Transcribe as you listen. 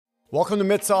Welcome to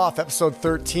Mitts Off, episode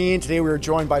 13. Today we are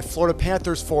joined by Florida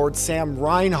Panthers forward Sam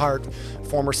Reinhart,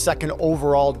 former second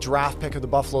overall draft pick of the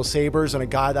Buffalo Sabres, and a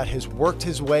guy that has worked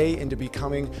his way into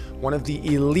becoming one of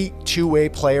the elite two-way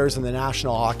players in the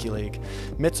National Hockey League.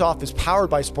 Mitts Off is powered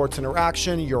by Sports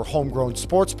Interaction, your homegrown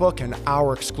sportsbook, and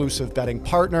our exclusive betting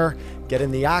partner. Get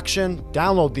in the action,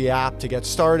 download the app to get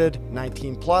started.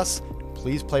 19 plus,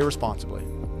 please play responsibly.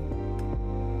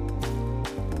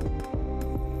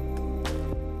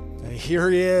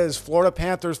 Here he is, Florida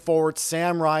Panthers forward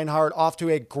Sam Reinhart, off to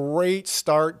a great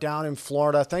start down in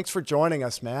Florida. Thanks for joining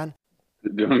us, man.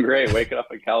 Doing great. Waking up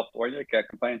in California, can't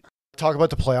complain. Talk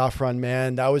about the playoff run,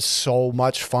 man. That was so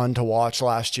much fun to watch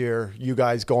last year. You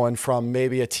guys going from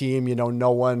maybe a team,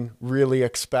 no one really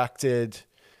expected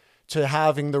to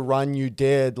having the run you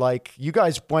did. Like, you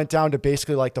guys went down to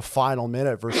basically like the final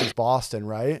minute versus Boston,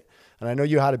 right? And I know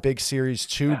you had a big series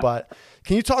too, but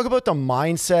can you talk about the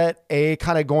mindset,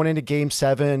 kind of going into game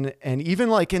 7 and even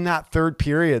like in that third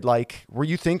period, like, were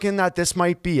you thinking that this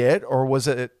might be it, or was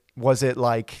it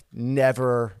like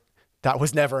never, that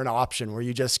was never an option? Were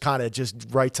you just kind of just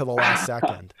right to the last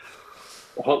second?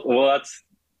 Well,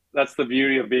 that's the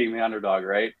beauty of being the underdog,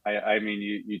 right? I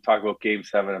mean, you talk about game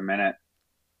 7, a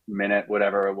minute,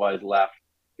 whatever it was left,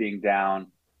 being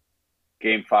down.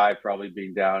 Game 5 probably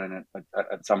being down in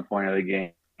at some point of the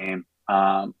game.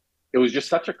 It was just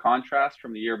such a contrast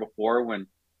from the year before when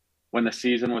the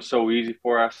season was so easy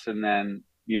for us, and then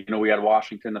we had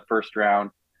Washington the first round.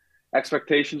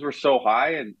 Expectations were so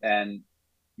high, and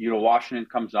Washington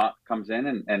comes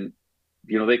in and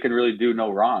they can really do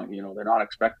no wrong. They're not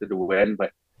expected to win,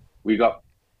 but we got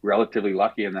relatively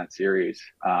lucky in that series.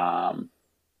 There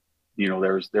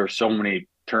were so many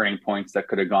turning points that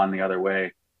could have gone the other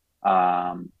way.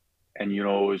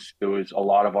 It was a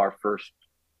lot of our first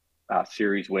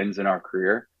series wins in our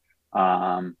career,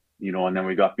 and then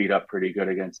we got beat up pretty good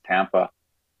against Tampa,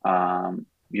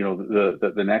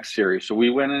 the next series. So we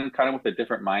went in kind of with a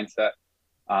different mindset.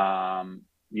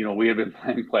 We had been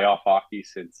playing playoff hockey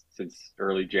since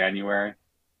early January.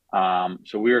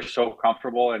 So we were so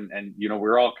comfortable and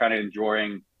we're all kind of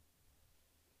enjoying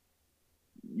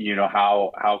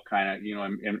how kind of,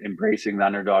 embracing the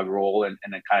underdog role and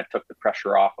it kind of took the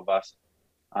pressure off of us.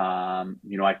 I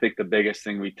think the biggest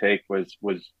thing we take was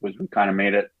we kind of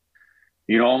made it,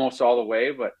 almost all the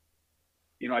way. But,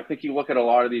 I think you look at a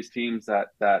lot of these teams that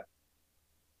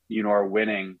are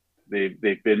winning,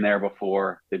 they've been there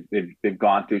before. They've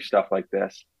gone through stuff like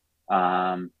this. So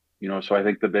I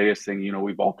think the biggest thing,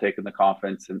 we've all taken the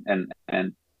confidence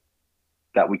and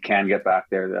that we can get back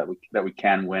there, that we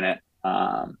can win it.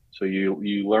 So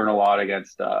you learn a lot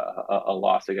against a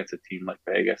loss against a team like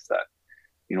Vegas that,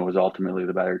 was ultimately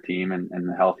the better team and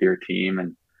the healthier team.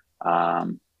 And,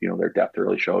 their depth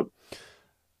really showed.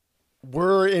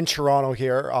 We're in Toronto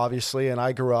here, obviously, and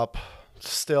I grew up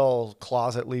still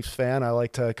closet Leafs fan. I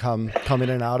like to come in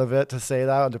and out of it to say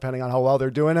that, depending on how well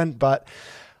they're doing it. But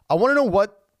I want to know,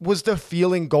 what was the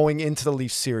feeling going into the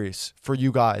Leafs series for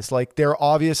you guys? Like, they're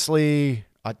obviously,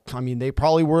 they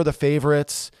probably were the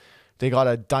favorites. They got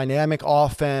a dynamic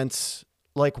offense.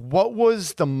 Like, what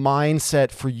was the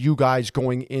mindset for you guys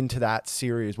going into that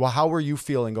series? Well, how were you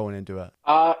feeling going into it?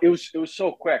 It was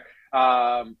so quick.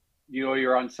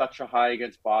 You're on such a high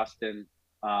against Boston.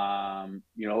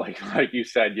 Like you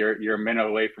said, you're a minute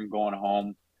away from going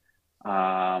home.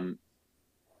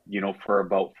 For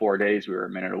about 4 days, we were a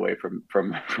minute away from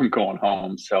going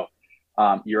home. So,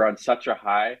 you're on such a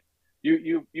high.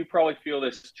 You probably feel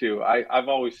this too. I've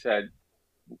always said,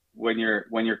 when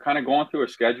you're kind of going through a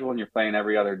schedule and you're playing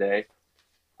every other day,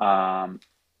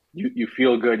 you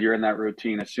feel good. You're in that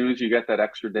routine. As soon as you get that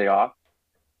extra day off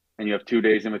and you have 2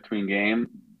 days in between game,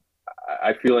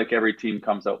 I feel like every team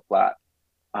comes out flat.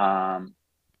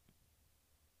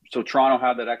 So Toronto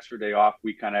had that extra day off.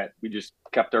 We just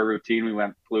kept our routine. We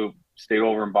stayed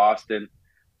over in Boston,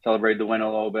 celebrated the win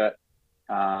a little bit,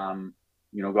 got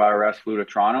a rest, flew to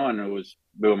Toronto, and it was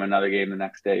boom, another game the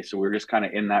next day. So we were just kind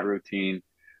of in that routine.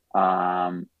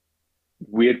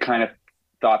 We had kind of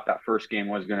thought that first game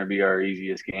was going to be our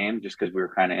easiest game just because we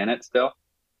were kind of in it still.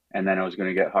 And then it was going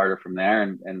to get harder from there.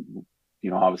 And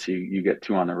obviously you get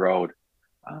 2 on the road.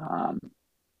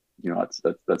 That's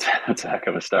a heck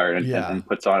of a start and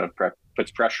puts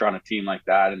pressure on a team like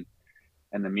that and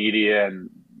the media. And,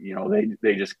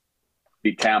 they just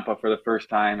beat Tampa for the first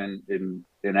time in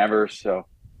ever. So,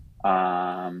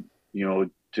 to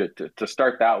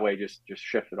start that way just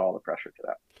shifted all the pressure to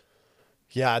that.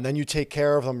 Yeah, and then you take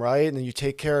care of them, right? And then you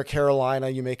take care of Carolina,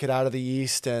 you make it out of the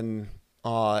East and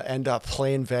end up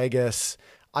playing Vegas.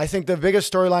 I think the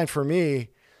biggest storyline for me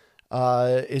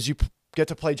is get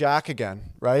to play Jack again,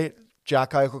 right?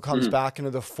 Jack Eichel comes Mhm. back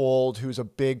into the fold, who's a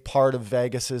big part of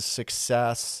Vegas's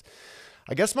success.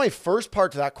 I guess my first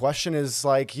part to that question is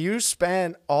like you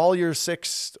spent all his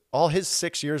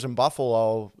 6 years in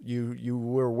Buffalo. You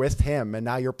were with him, and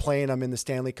now you're playing him in the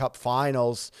Stanley Cup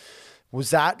Finals.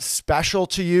 Was that special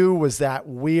to you? Was that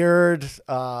weird?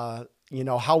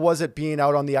 How was it being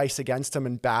out on the ice against him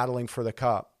and battling for the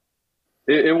cup?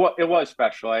 It was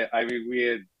special. I mean,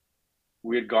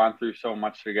 we had gone through so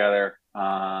much together.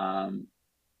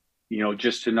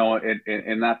 Just to know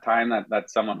in that time that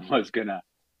someone was gonna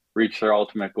reach their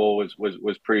ultimate goal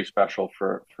was pretty special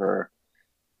for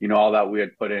all that we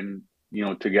had put in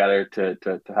together to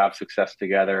have success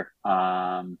together.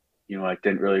 It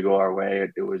didn't really go our way.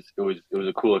 It was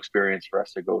a cool experience for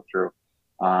us to go through.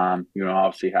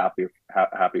 Obviously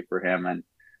happy for him and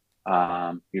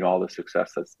all the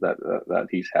success that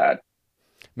he's had.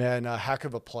 Man, a heck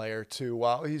of a player too.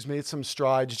 Wow, he's made some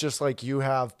strides just like you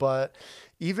have. But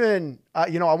even, I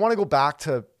want to go back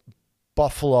to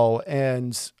Buffalo.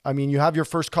 And I mean, you have your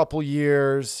first couple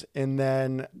years, and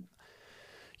then,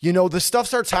 the stuff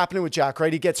starts happening with Jack,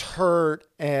 right? He gets hurt,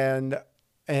 and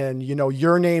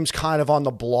your name's kind of on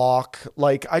the block.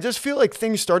 Like, I just feel like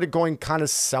things started going kind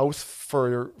of south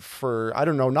for I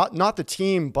don't know, not the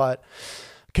team, but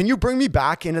can you bring me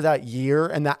back into that year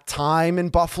and that time in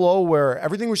Buffalo where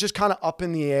everything was just kind of up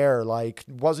in the air? Like,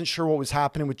 wasn't sure what was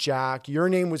happening with Jack. Your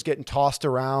name was getting tossed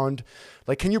around.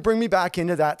 Like, can you bring me back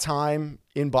into that time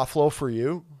in Buffalo for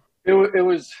you? It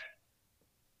was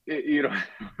it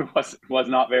was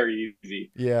not very easy.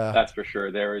 Yeah. That's for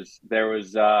sure. There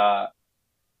was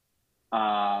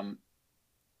um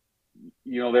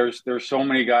there's so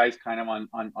many guys kind of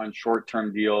on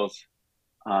short-term deals.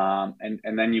 And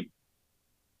then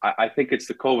I think it's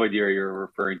the COVID year you're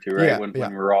referring to, right? Yeah. When Yeah.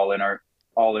 we're all in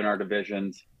our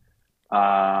divisions.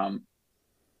 Um,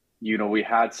 we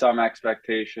had some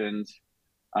expectations.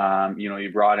 You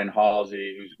brought in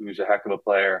Halsey, who's a heck of a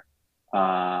player.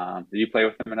 Did you play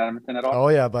with him in Edmonton at all? Oh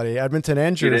yeah, buddy. Edmonton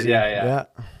and You did, Jersey. yeah, yeah, Yeah.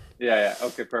 yeah, yeah.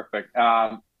 Okay, perfect.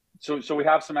 So we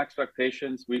have some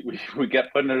expectations. We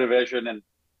get put in a division, and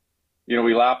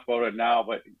we laugh about it now,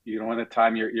 but in the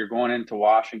time you're going into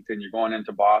Washington, you're going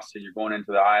into Boston, you're going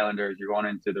into the Islanders, you're going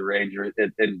into the Rangers,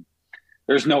 and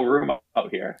there's no room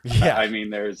out here. Yeah. I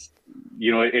mean,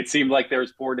 it seemed like there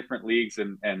was four different leagues,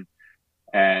 and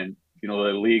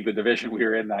the division we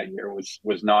were in that year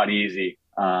was not easy.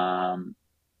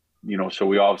 So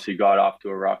we obviously got off to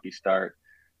a rocky start.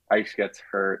 Ice gets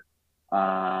hurt.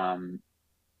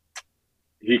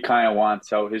 He kind of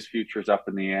wants out. His future's up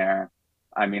in the air.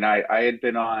 I mean, I had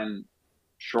been on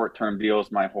short-term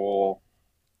deals my whole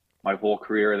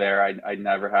career there. I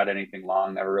never had anything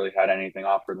long, never really had anything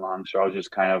offered long. So I was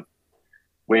just kind of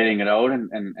waiting it out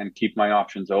and keep my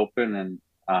options open. And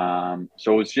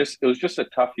so it was just a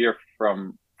tough year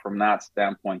from that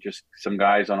standpoint. Just some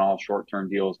guys on all short-term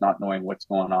deals, not knowing what's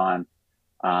going on,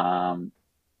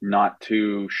 not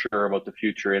too sure about the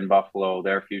future in Buffalo,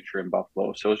 their future in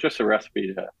Buffalo. So it's just a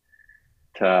recipe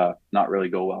to not really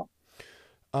go well.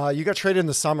 You got traded in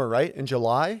the summer, right? In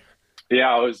July.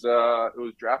 Yeah, it was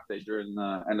draft day during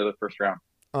the end of the first round.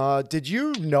 Did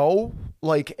you know,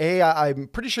 like, I'm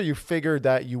pretty sure you figured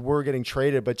that you were getting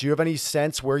traded, but do you have any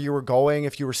sense where you were going,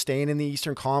 if you were staying in the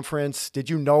Eastern Conference? Did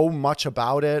you know much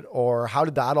about it, or how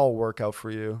did that all work out for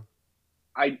you?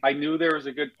 I knew there was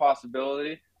a good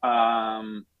possibility.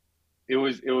 It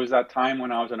was that time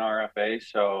when I was an RFA,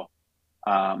 so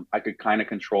I could kind of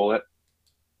control it.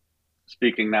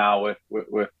 Speaking now with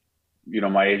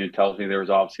my agent tells me there was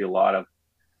obviously a lot of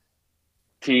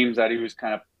teams that he was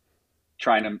kind of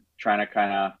trying to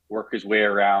kind of work his way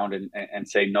around and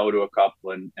say no to a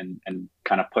couple and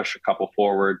kind of push a couple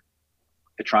forward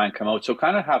to try and come out. So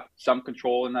kind of have some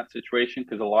control in that situation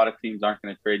because a lot of teams aren't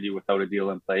going to trade you without a deal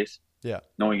in place, Yeah.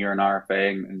 knowing you're an RFA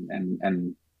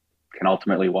and can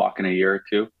ultimately walk in a year or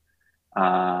two.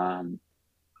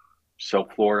 So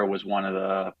Florida was one of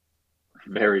the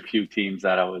very few teams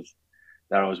that I was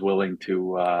willing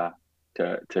to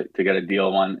get a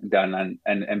deal done,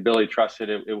 and Billy trusted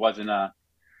it. It wasn't a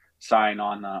sign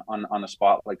on the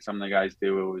spot like some of the guys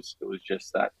do. It was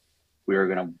just that we were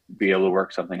going to be able to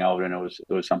work something out, and it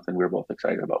was something we were both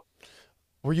excited about.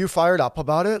 Were you fired up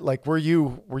about it? Like, were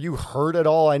you hurt at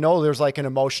all? I know there's like an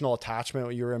emotional attachment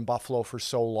when you were in Buffalo for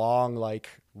so long. Like,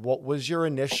 what was your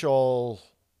initial,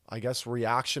 I guess,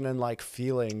 reaction and like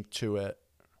feeling to it?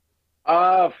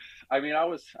 Uh, I mean, I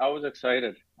was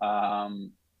excited.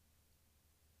 To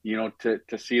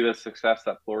see the success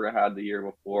that Florida had the year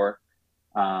before.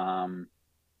 Um,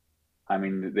 I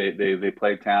mean, they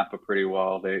played Tampa pretty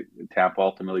well. Tampa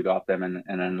ultimately got them and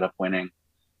ended up winning.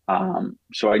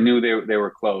 So I knew they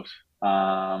were close.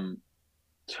 So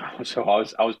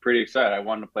I was pretty excited. I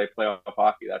wanted to play playoff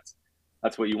hockey.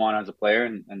 That's what you want as a player,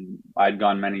 and I'd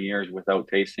gone many years without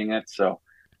tasting it. So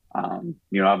I've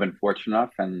been fortunate enough,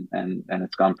 and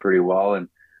it's gone pretty well. And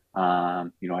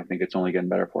I think it's only getting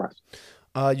better for us.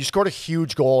 You scored a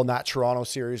huge goal in that Toronto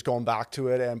series, going back to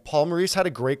it. And Paul Maurice had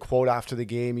a great quote after the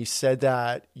game. He said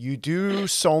that you do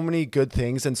so many good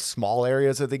things in small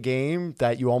areas of the game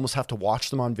that you almost have to watch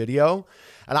them on video.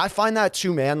 And I find that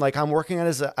too, man. Like, I'm working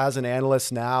as an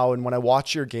analyst now. And when I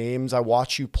watch your games, I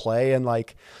watch you play, and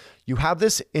like, you have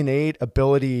this innate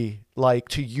ability, like,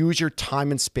 to use your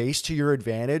time and space to your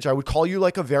advantage. I would call you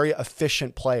like a very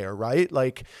efficient player, right?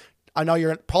 Like, I know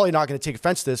you're probably not going to take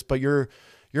offense to this, but you're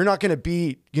not going to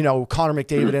beat, Connor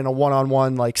McDavid in a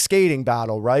one-on-one like skating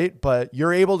battle, right? But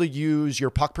you're able to use your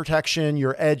puck protection,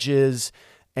 your edges,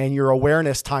 and your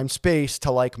awareness, time, space to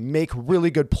like make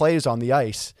really good plays on the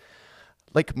ice.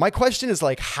 Like, my question is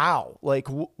like, how? Like,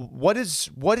 what is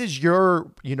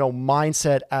your,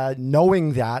 mindset at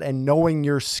knowing that and knowing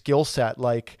your skill set?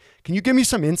 Like, can you give me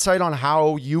some insight on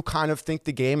how you kind of think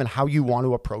the game and how you want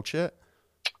to approach it?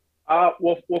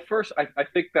 Well, first, I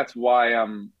think that's why I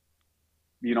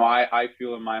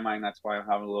feel in my mind that's why I'm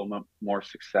having a little bit more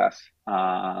success.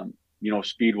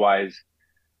 Speed wise,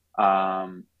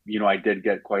 I did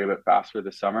get quite a bit faster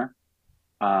this summer.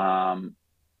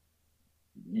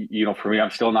 For me, I'm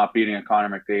still not beating a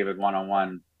Connor McDavid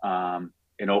one-on-one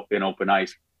in open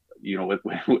ice,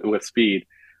 with speed.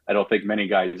 I don't think many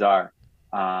guys are.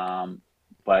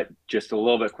 But just a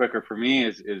little bit quicker for me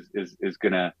is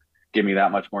gonna give me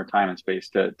that much more time and space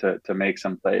to make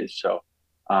some plays. So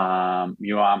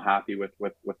I'm happy with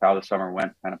how the summer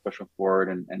went, kind of pushing forward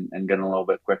and getting a little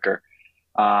bit quicker.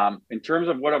 In terms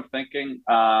of what I'm thinking,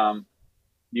 I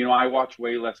watch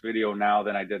way less video now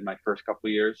than I did my first couple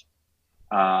of years.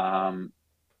 I've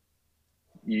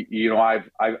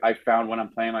found when I'm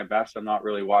playing my best, I'm not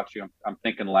really watching. I'm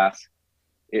thinking less.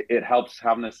 It helps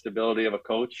having the stability of a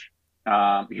coach.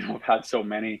 I've had so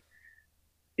many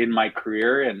in my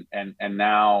career, and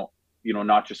now,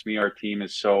 not just me, our team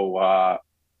is so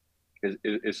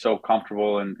so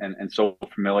comfortable and so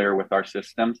familiar with our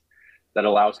systems that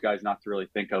allows guys not to really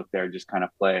think out there, just kind of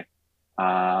play.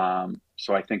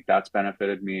 So I think that's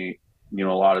benefited me, a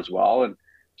lot as well. And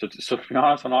so to be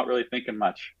honest, I'm not really thinking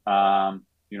much.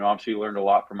 Obviously learned a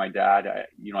lot from my dad. I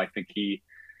think he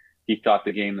thought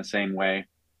the game the same way.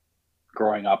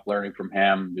 Growing up, learning from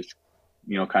him, just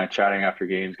kind of chatting after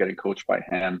games, getting coached by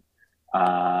him.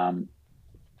 I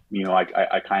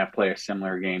kind of play a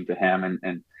similar game to him,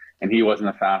 and he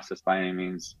wasn't the fastest by any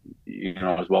means,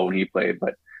 as well when he played,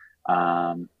 but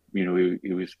he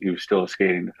was still a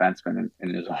skating defenseman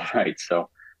in his own right. So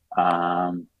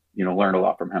learned a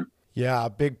lot from him. Yeah,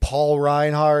 big Paul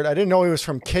Reinhart. I didn't know he was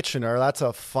from Kitchener. That's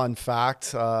a fun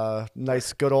fact.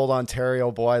 Nice, good old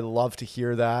Ontario boy. Love to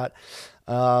hear that.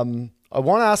 I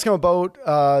want to ask him about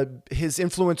his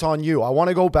influence on you. I want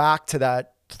to go back to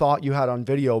that thought you had on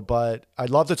video, but I'd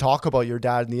love to talk about your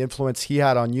dad and the influence he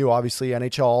had on you. Obviously,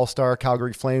 NHL All-Star,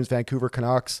 Calgary Flames, Vancouver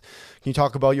Canucks. Can you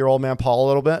talk about your old man Paul a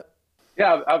little bit?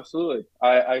 Yeah, absolutely.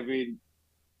 I mean,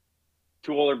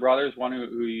 two older brothers, one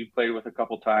who you played with a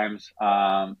couple times.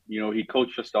 He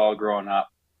coached us all growing up.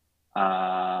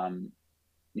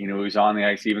 He was on the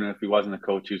ice, even if he wasn't a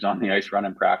coach, he was on the ice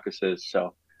running practices.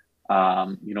 So,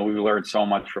 we learned so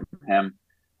much from him.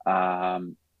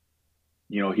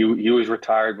 He was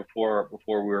retired before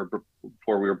we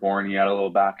were born. He had a little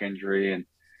back injury,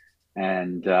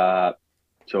 and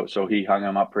so he hung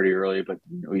him up pretty early. But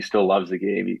he still loves the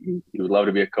game. He would love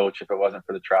to be a coach if it wasn't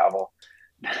for the travel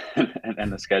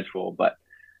and the schedule. But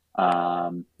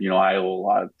I owe a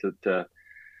lot to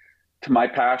my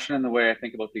passion and the way I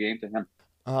think about the game to him.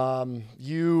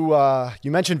 You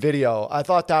mentioned video. I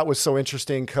thought that was so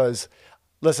interesting because,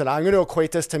 listen, I'm going to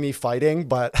equate this to me fighting,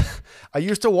 but I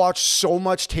used to watch so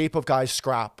much tape of guys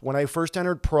scrap. When I first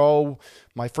entered pro,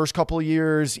 my first couple of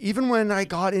years, even when I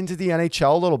got into the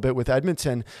NHL a little bit with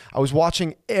Edmonton, I was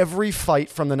watching every fight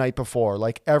from the night before,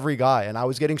 like every guy. And I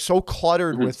was getting so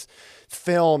cluttered with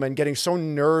film and getting so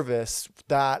nervous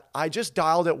that I just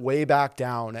dialed it way back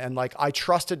down. And like, I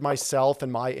trusted myself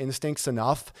and my instincts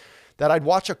enough that I'd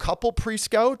watch a couple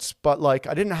pre-scouts, but like,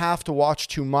 I didn't have to watch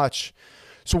too much.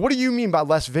 So what do you mean by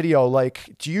less video?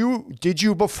 Like, did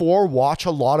you before watch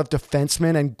a lot of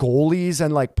defensemen and goalies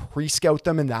and like pre-scout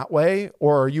them in that way?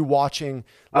 Or are you watching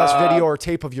less video or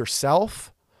tape of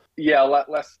yourself? Yeah,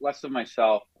 less of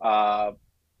myself. I'm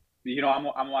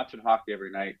watching hockey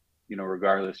every night.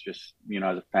 regardless, just,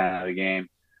 as a fan of the game.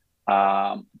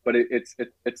 But it's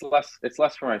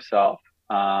less for myself.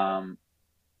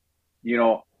 You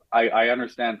know, I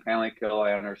understand penalty kill.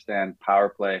 I understand power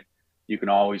play. You can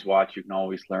always watch. You can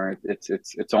always learn.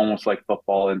 It's almost like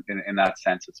football in that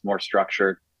sense. It's more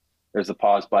structured. There's a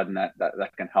pause button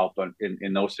that can help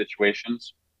in those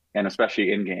situations, and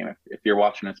especially in game. If you're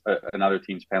watching another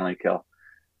team's penalty kill,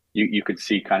 you could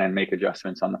see kind of make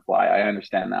adjustments on the fly. I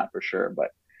understand that for sure,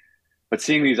 but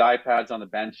seeing these iPads on the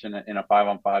bench in a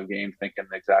 5-on-5 game, thinking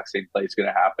the exact same play is going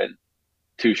to happen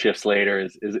 2 shifts later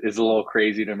is a little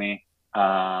crazy to me.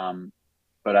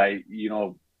 But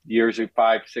years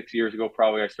 5-6 years ago,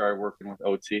 probably I started working with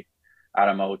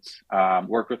Adam Oates.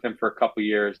 Worked with him for a couple of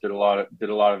years. Did a lot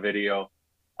of video.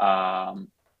 But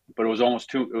it was almost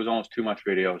too much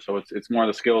video. So it's more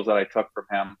the skills that I took from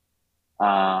him.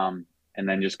 And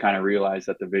then just kind of realized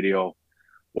that the video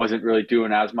wasn't really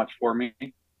doing as much for me.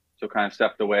 So kind of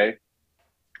stepped away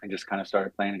and just kind of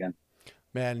started playing again.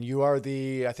 Man, you are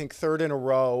I think, third in a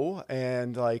row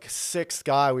and like sixth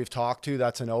guy we've talked to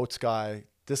that's an Oates guy.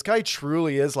 This guy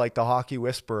truly is like the hockey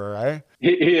whisperer, right?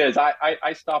 He is.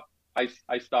 I stopped a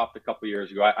couple of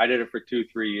years ago. I did it for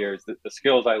 2-3 years. The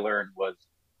skills I learned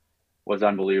was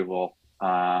unbelievable.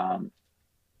 I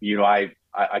kind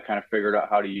of figured out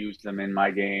how to use them in my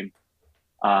game.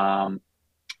 And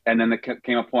then there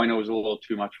came a point it was a little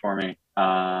too much for me.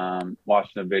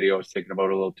 Watching the video, I was thinking about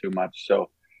it a little too much. So,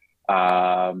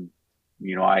 I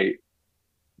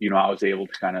was able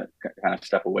to kind of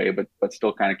step away, but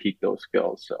still kind of keep those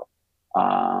skills. So,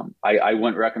 I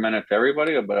wouldn't recommend it to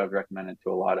everybody, but I'd recommend it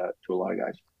to a lot of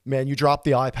guys. Man, you dropped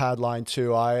the iPad line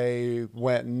too. I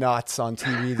went nuts on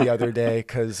TV the other day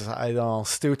because I don't know,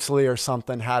 Stutzley or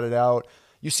something had it out.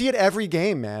 You see it every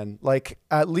game, man. Like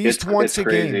at least once a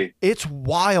game. It's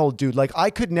wild, dude. Like I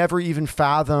could never even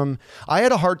fathom. I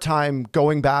had a hard time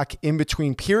going back in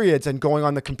between periods and going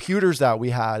on the computers that we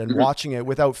had and watching it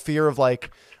without fear of like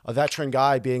a veteran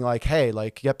guy being like, hey,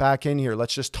 like get back in here.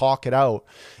 Let's just talk it out.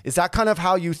 Is that kind of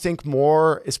how you think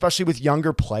more, especially with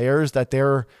younger players, that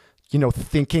they're,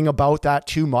 thinking about that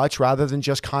too much rather than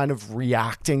just kind of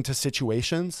reacting to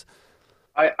situations?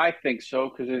 I think so.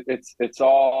 Cause it's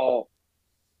all,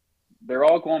 they're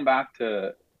all going back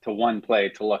to one play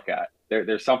to look at.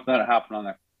 There's something that happened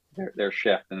on their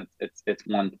shift, and it's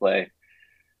one play.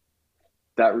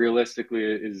 That realistically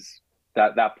is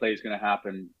that play is going to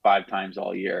happen 5 times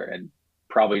all year, and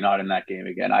probably not in that game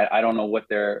again. I don't know what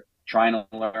they're trying to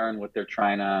learn, what they're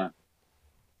trying to,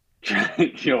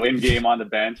 in game on the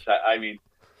bench. I mean,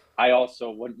 I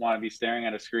also wouldn't want to be staring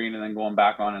at a screen and then going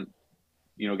back on and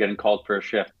getting called for a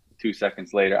shift 2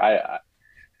 seconds later.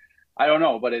 I don't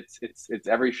know, but it's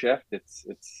every shift. It's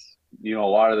a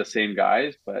lot of the same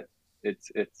guys, but it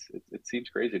seems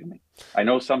crazy to me. I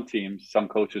know some teams, some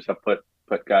coaches have put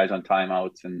guys on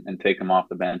timeouts and take them off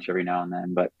the bench every now and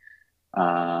then, but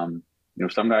some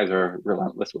guys are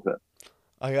relentless with it.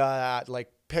 I gotta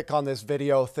pick on this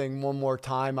video thing one more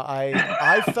time.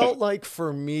 I felt like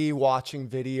for me watching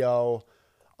video,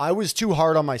 I was too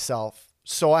hard on myself.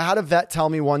 So I had a vet tell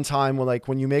me one time,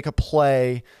 when you make a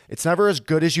play, it's never as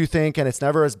good as you think and it's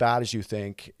never as bad as you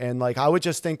think. And I would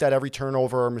just think that every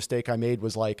turnover or mistake I made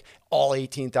was all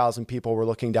 18,000 people were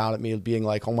looking down at me being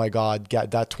like, oh my God,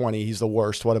 get that 20. He's the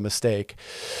worst. What a mistake.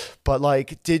 But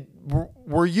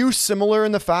were you similar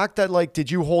in the fact that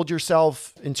did you hold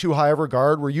yourself in too high of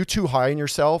regard? Were you too high on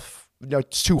yourself?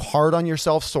 Too hard on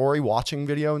yourself? Sorry, watching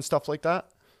video and stuff like that?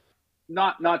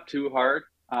 Not too hard.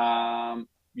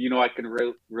 I can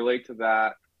relate to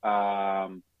that. I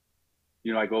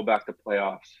go back to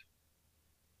playoffs.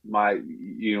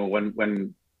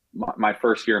 When my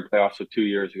first year in playoffs, so 2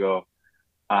 years ago,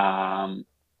 I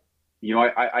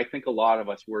think a lot of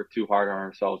us were too hard on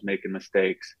ourselves, making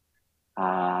mistakes.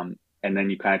 And then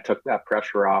you kind of took that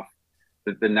pressure off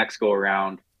the next go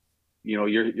around.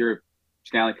 You're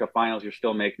Stanley Cup Finals, you're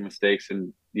still making mistakes,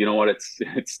 and you know what?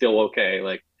 It's still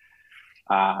okay.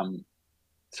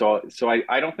 So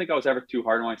I don't think I was ever too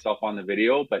hard on myself on the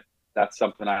video, but that's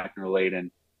something I can relate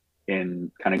in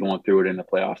kind of going through it in the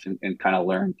playoffs and kind of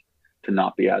learned to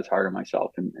not be as hard on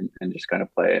myself and just kind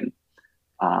of play. And,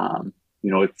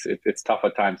 it's tough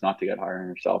at times not to get hard on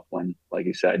yourself when, like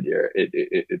you said,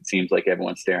 it seems like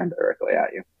everyone's staring directly at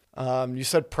you. You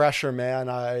said pressure, man.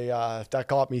 That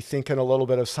got me thinking a little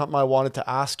bit of something I wanted to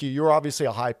ask you. You were obviously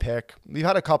a high pick. You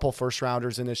had a couple first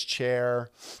rounders in this chair.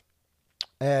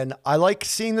 And I like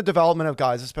seeing the development of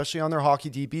guys, especially on their hockey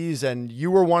DBs. And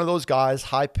you were one of those guys,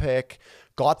 high pick,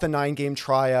 got the 9-game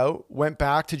tryout, went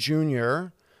back to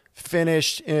junior,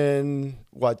 finished in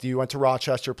you went to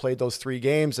Rochester, played those 3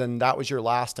 games, and that was your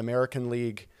last American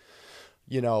League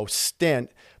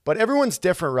stint, but everyone's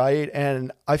different, right?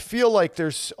 And I feel like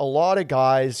there's a lot of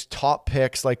guys, top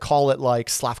picks, like call it like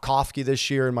Slavkovsky this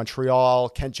year in Montreal,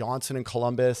 Kent Johnson in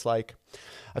Columbus. Like,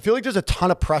 I feel like there's a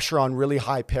ton of pressure on really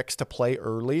high picks to play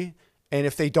early. And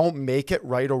if they don't make it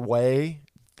right away,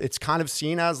 it's kind of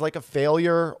seen as like a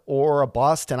failure or a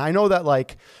bust. And I know that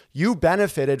like you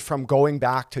benefited from going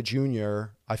back to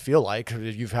junior. I feel like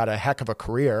you've had a heck of a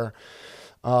career.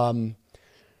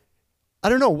 I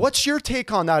don't know. What's your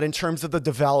take on that in terms of the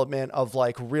development of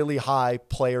like really high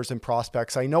players and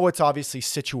prospects? I know it's obviously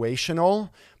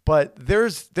situational, but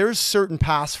there's certain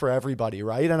paths for everybody,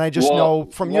 right? And I just know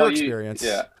from your experience,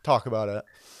 talk about it.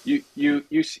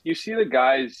 You see the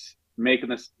guys making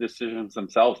this decisions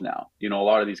themselves now. A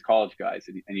lot of these college guys,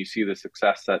 and you see the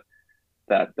success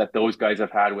that those guys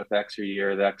have had with extra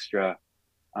year, the extra,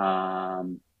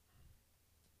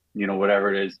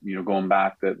 whatever it is, going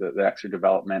back the extra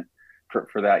development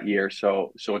for that year.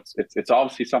 So it's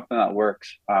obviously something that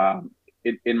works.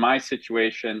 In my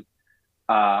situation,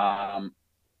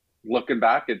 looking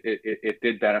back, it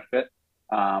did benefit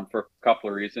for a couple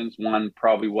of reasons. One,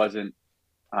 probably wasn't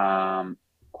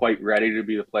quite ready to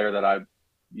be the player that I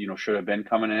should have been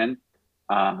coming in.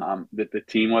 That the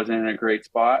team wasn't in a great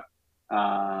spot.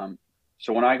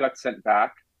 So when I got sent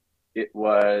back,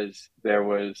 there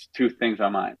was two things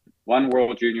on mind. One,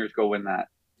 World Juniors, go win that,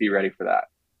 be ready for that.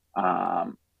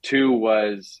 Two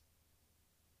was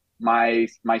my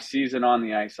season on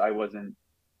the ice. I wasn't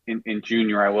in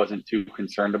junior. I wasn't too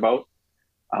concerned about.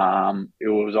 It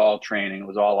was all training. It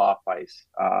was all off ice.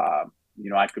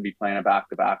 I could be playing a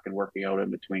back-to-back and working out in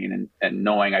between, and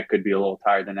knowing I could be a little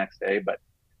tired the next day, but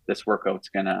this workout's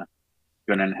gonna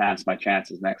enhance my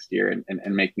chances next year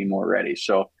and make me more ready.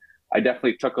 So I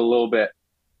definitely took a little bit,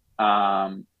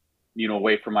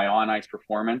 away from my on ice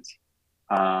performance,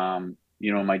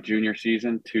 my junior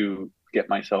season to get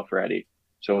myself ready.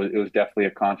 So it was definitely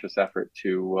a conscious effort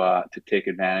to take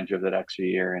advantage of that extra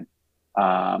year. And,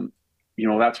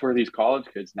 that's where these college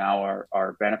kids now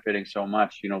are benefiting so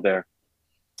much.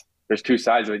 There's two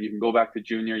sides of it. You can go back to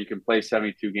junior, you can play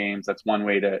 72 games. That's one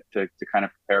way to kind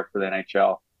of prepare for the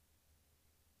NHL.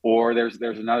 Or there's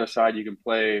another side. You can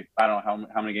play, I don't know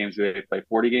how many games do they play,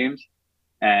 40 games,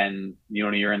 and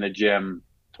you're in the gym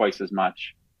twice as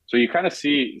much. So you kind of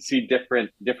see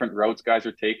different routes guys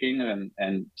are taking,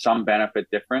 and some benefit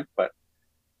different, but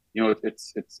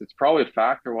it's probably a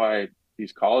factor why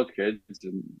these college kids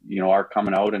are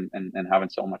coming out and having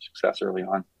so much success early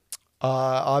on.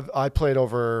 I played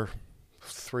over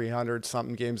 300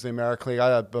 something games in the American League.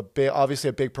 I'm obviously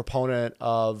a big proponent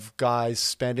of guys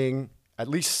spending at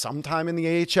least some time in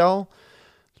the AHL.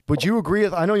 Would you agree?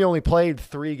 I know you only played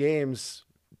 3 games.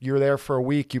 You were there for a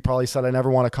week. You probably said, I never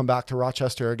want to come back to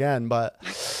Rochester again. But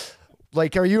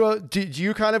like, do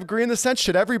you kind of agree in the sense?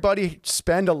 Should everybody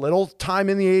spend a little time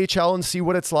in the AHL and see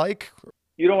what it's like?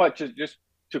 You know what? Just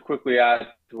to quickly add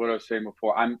to what I was saying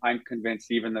before, I'm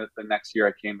convinced even the next year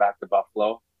I came back to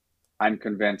Buffalo, I'm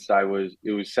convinced it was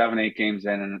 7-8 games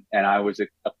in, and I was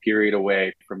a period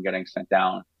away from getting sent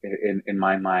down in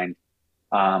my mind.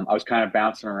 I was kind of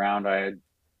bouncing around. I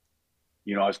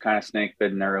was kind of snake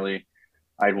bitten early.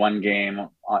 I had one game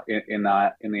in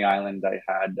the island. I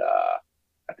had,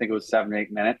 I think it was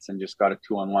 7-8 minutes, and just got a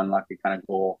 2-on-1 lucky kind of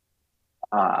goal,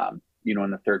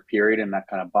 in the third period. And that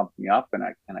kind of bumped me up, and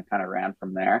I kind of ran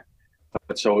from there.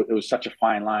 But so it was such a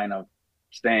fine line of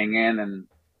staying in and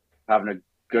having a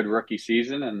good rookie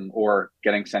season or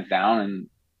getting sent down, and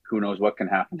who knows what can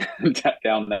happen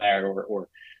down there, or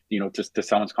just to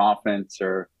someone's confidence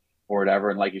or whatever.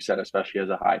 And like you said, especially as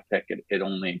a high pick, it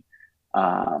only,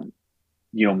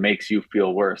 makes you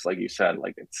feel worse. Like you said,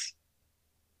 like it's,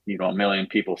 a million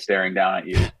people staring down at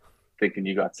you thinking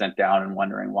you got sent down and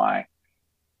wondering why.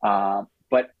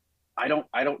 But I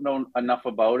don't know enough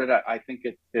about it. I think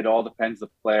it all depends the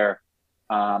player.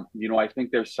 I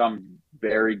think there's some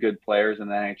very good players in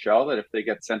the NHL that if they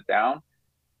get sent down,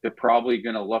 they're probably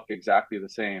going to look exactly the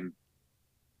same.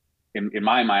 In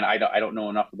my mind, I don't know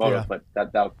enough about it, but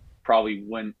that probably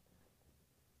wouldn't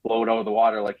blow it out of the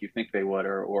water like you think they would,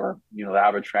 or the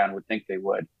average fan would think they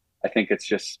would. I think it's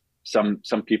just some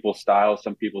people's styles,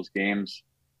 some people's games.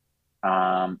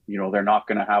 They're not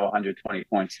going to have 120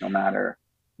 points no matter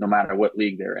what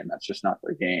league they're in. That's just not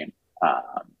their game.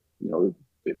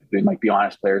 They might be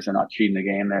honest players. They're not cheating the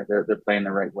game. They're playing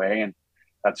the right way, and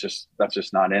that's just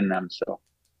not in them. So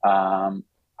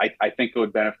I think it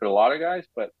would benefit a lot of guys,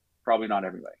 but probably not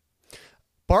everybody.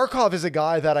 Barkov is a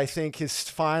guy that I think is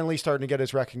finally starting to get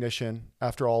his recognition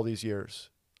after all these years,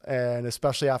 and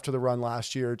especially after the run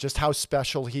last year, just how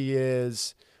special he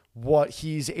is, what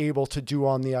he's able to do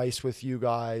on the ice with you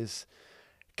guys.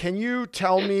 Can you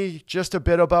tell me just a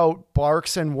bit about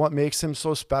Barks and what makes him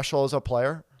so special as a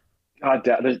player? God,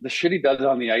 the shit he does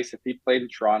on the ice. If he played in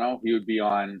Toronto, he would be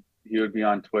on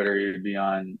Twitter. He would be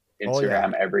on Oh yeah.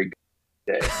 Instagram every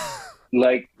day.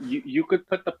 Like you could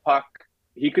put the puck.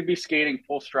 He could be skating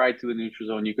full stride to the neutral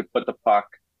zone. You could put the puck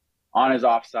on his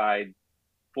offside,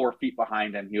 4 feet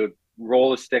behind him. He would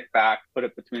roll his stick back, put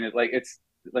it between it. Like it's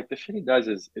like the shit he does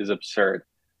is absurd.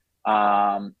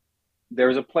 Um, there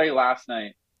was a play last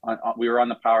night. We were on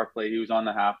the power play. He was on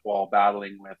the half wall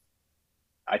battling with,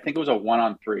 I think it was a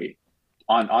 1-on-3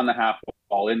 on the half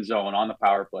wall in zone on the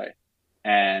power play.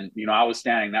 And I was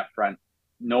standing that front.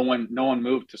 No one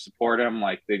moved to support him.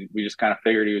 Like we just kind of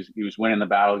figured he was winning the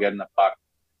battle, getting the puck.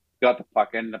 Got the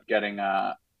puck, ended up getting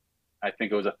I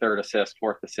think it was a third assist,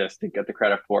 fourth assist. Didn't get the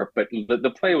credit for it, but the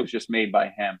play was just made by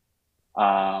him.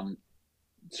 Um,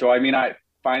 so I mean, I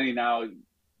finally now,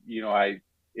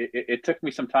 it took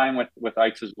me some time with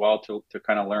Ikes as well to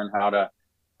kind of learn how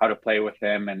to play with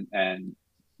him and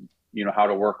how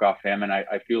to work off him. And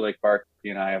I feel like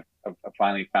Barkley and I have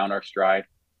finally found our stride.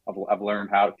 I've learned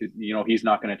how to, he's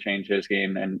not going to change his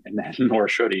game, and nor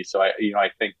should he. So I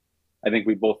think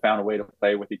we both found a way to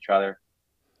play with each other.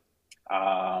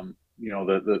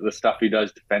 The stuff he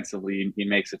does defensively, he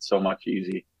makes it so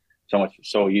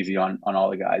easy on all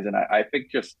the guys. And I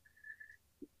think just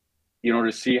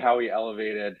to see how he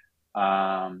elevated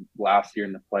last year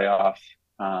in the playoffs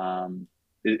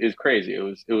is crazy. It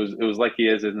was like he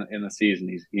is in the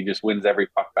season. He just wins every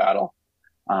puck battle.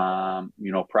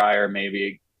 Prior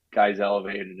maybe guys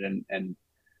elevated and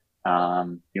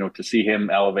to see him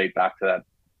elevate back to that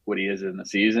what he is in the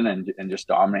season and just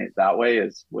dominate that way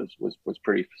was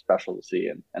pretty special to see,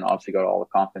 and obviously got all the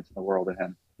confidence in the world in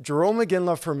him. Jerome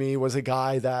McGinley for me was a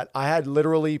guy that I had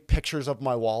literally pictures of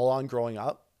my wall on growing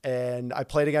up. And I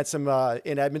played against him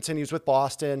in Edmonton. He was with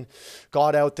Boston,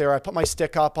 got out there. I put my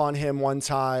stick up on him one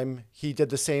time. He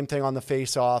did the same thing on the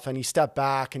face-off, and he stepped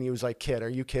back, and he was like, "Kid, are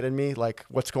you kidding me? Like,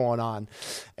 what's going on?"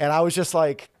 And I was just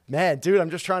like, man, dude, I'm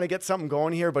just trying to get something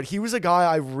going here. But he was a guy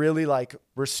I really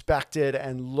respected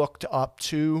and looked up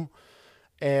to.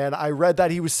 And I read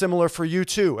that he was similar for you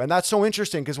too. And that's so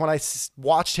interesting because when I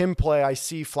watched him play, I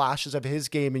see flashes of his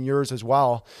game and yours as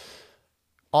well.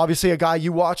 Obviously a guy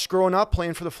you watched growing up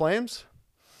playing for the Flames.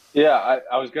 Yeah,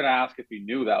 I was going to ask if you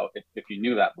knew that, if you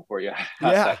knew that before you asked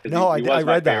yeah, that, no, he I was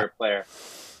my read favorite that. player.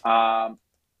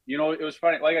 It was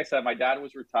funny. Like I said, my dad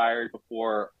was retired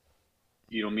before,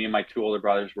 me and my two older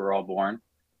brothers were all born.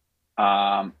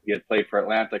 He had played for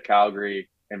Atlanta, Calgary,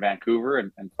 and Vancouver.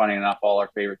 And funny enough, all our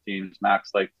favorite teams,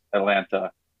 Max liked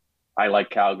Atlanta. I like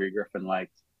Calgary. Griffin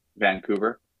liked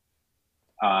Vancouver.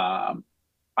 I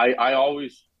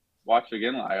always watched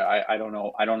again. I don't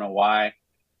know why.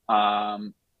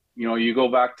 You go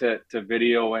back to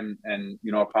video and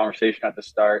a conversation at the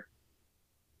start.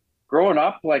 Growing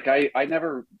up, I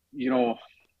never,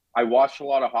 I watched a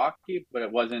lot of hockey, but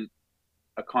it wasn't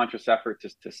a conscious effort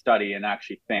to study and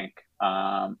actually think.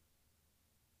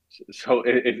 So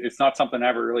it's not something I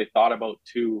ever really thought about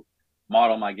to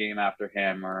model my game after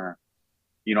him. Or,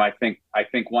 I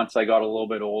think once I got a little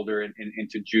bit older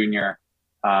into junior,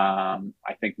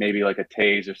 I think maybe like a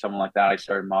Taze or something like that, I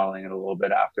started modeling it a little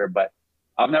bit after. But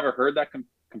I've never heard that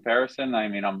comparison. I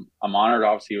mean, I'm honored.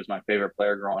 Obviously, he was my favorite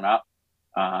player growing up.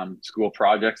 School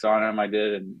projects on him I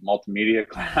did, and multimedia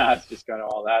class, just got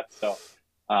all that. So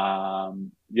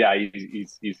yeah,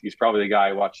 he's probably the guy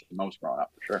I watched the most growing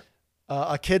up, for sure.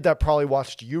 A kid that probably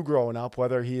watched you growing up,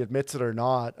 whether he admits it or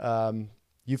not.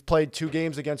 You've played 2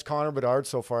 games against Connor Bedard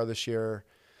so far this year.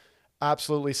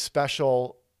 Absolutely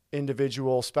special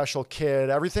individual, special kid.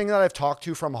 Everything that I've talked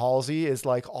to from Halsey is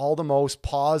like all the most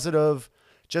positive,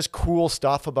 just cool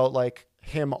stuff about like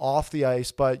him off the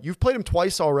ice. But you've played him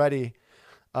twice already.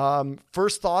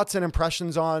 First thoughts and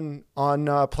impressions on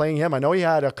playing him. I know he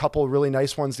had a couple really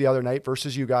nice ones the other night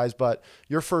versus you guys, but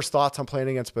your first thoughts on playing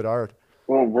against Bedard.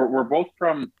 Well, we're both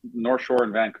from North Shore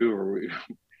in Vancouver. We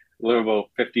live about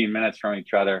 15 minutes from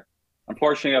each other.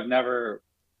 Unfortunately, I've never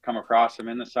come across him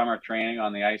in the summer training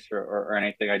on the ice or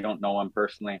anything. I don't know him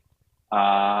personally.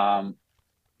 From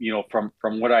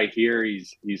what I hear,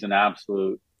 he's an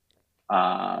absolute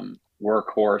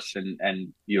workhorse,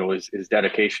 and his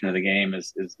dedication to the game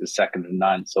is second to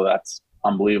none. So that's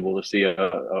unbelievable to see out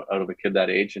of a kid that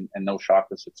age, and no shock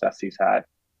the success he's had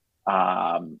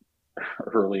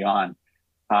early on.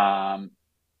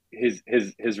 His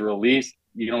release,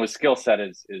 his skill set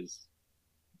is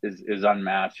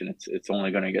unmatched, and it's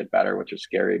only going to get better, which is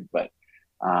scary. But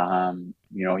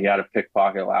he had a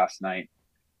pickpocket last night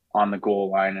on the goal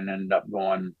line and ended up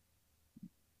going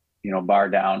bar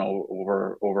down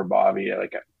over Bobby.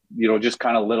 Like, just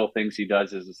kind of little things he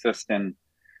does. His assist in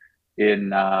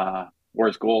or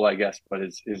his goal, I guess, but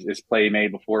his play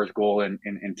made before his goal in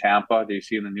Tampa. Do you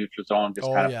see in the neutral zone, just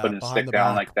Oh kind of yeah, putting his behind stick the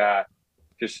down back. like that.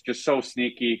 Just so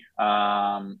sneaky.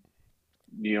 And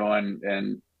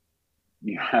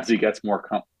as he gets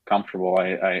more comfortable,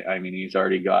 I mean, he's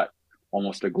already got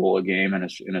almost a goal a game in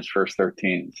his first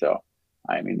 13. So,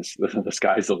 I mean, the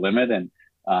sky's the limit, and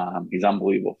he's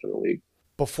unbelievable for the league.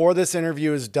 Before this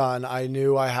interview is done, I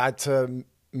knew I had to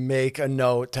make a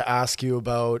note to ask you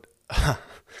about.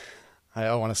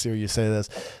 I want to see what you say this.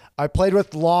 I played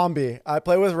with Lomby. I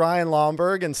played with Ryan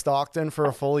Lomberg in Stockton for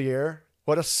a full year.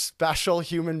 What a special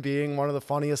human being. One of the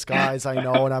funniest guys I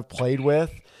know and I've played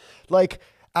with. Like,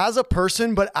 as a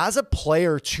person, but as a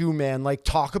player too, man. Like,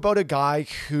 talk about a guy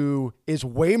who is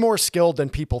way more skilled than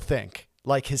people think.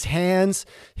 Like, his hands,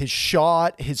 his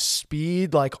shot, his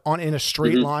speed, like in a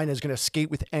straight line is going to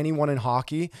skate with anyone in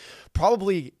hockey.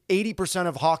 Probably 80%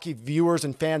 of hockey viewers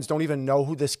and fans don't even know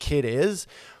who this kid is,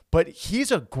 but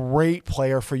he's a great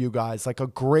player for you guys, like a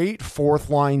great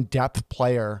fourth line depth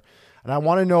player. And I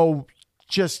want to know,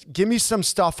 just give me some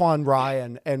stuff on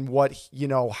Ryan and what,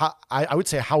 how I would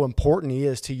say how important he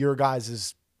is to your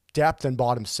guys' depth and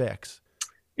bottom six.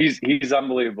 He's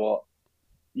unbelievable.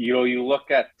 You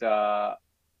look at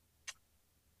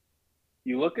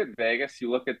Vegas,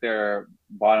 you look at their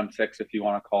bottom six, if you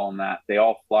want to call them that. They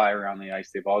all fly around the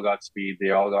ice. They've all got speed.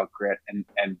 They all got grit, and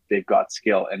they've got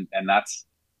skill. And that's,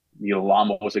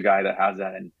 Lamo was a guy that has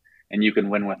that, and you can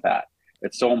win with that.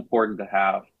 It's so important to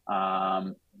have.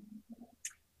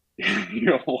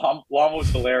 Lamo's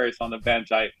hilarious on the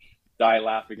bench. I die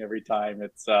laughing every time.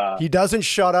 It's he doesn't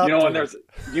shut up. When there's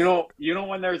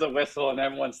when there's a whistle and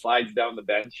everyone slides down the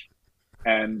bench,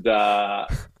 and the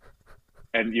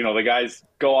guys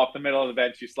go off the middle of the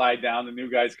bench, you slide down, the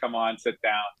new guys come on, sit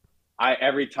down.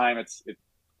 Every time it's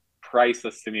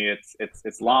priceless to me.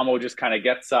 It's Lamo just kind of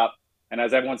gets up, and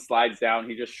as everyone slides down,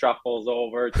 he just shuffles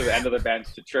over to the end of the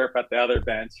bench to chirp at the other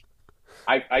bench.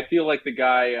 I feel like the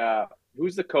guy.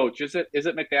 Who's the coach? Is it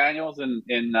McDaniels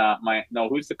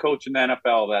who's the coach in the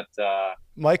NFL that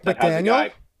Mike that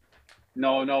McDaniel?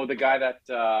 No, the guy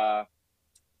that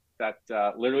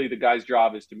literally the guy's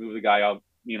job is to move the guy out,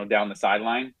 down the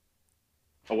sideline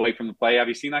away from the play. Have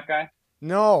you seen that guy?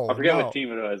 No. I forget what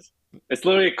team it was. It's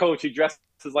literally a coach. He dresses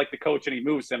like the coach and he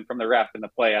moves him from the ref in the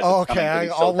play as it's coming.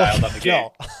 He's so dialed on the game.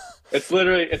 It's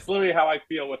literally how I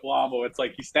feel with Lamo. It's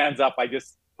like he stands up, I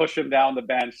just push him down the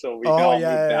bench so we can all move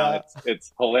down. Yeah.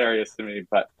 It's hilarious to me,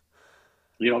 but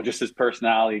just his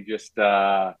personality, just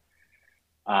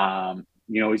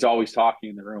he's always talking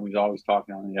in the room. He's always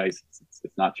talking on the ice.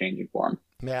 It's not changing for him.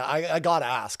 Man, I gotta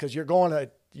ask, because you're going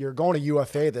to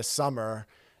UFA this summer,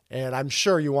 and I'm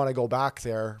sure you want to go back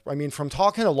there. I mean, from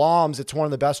talking to Loms, it's one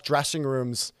of the best dressing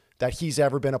rooms that he's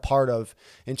ever been a part of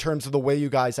in terms of the way you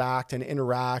guys act and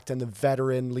interact and the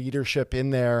veteran leadership in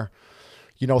there.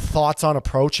 Thoughts on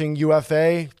approaching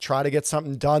UFA? Try to get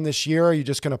something done this year? Are you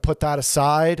just going to put that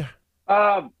aside?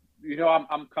 I'm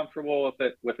comfortable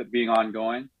with it being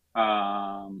ongoing.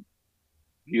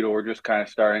 We're just kind of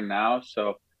starting now,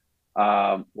 so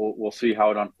we'll see how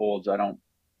it unfolds. I don't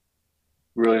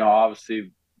really know.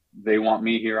 Obviously, they want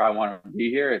me here. I want to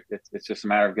be here. It's just a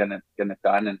matter of getting it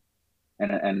done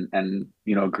and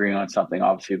agreeing on something.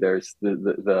 Obviously, there's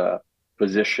the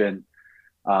position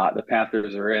the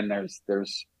Panthers are in.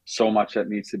 There's so much that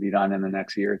needs to be done in the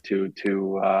next year or two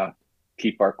to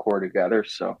keep our core together.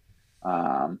 So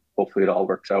hopefully it all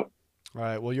works out. All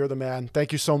right. Well, you're the man.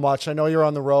 Thank you so much. I know you're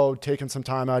on the road, taking some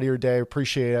time out of your day.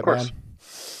 Appreciate it, man.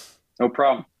 No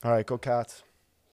problem. All right. Go Cats.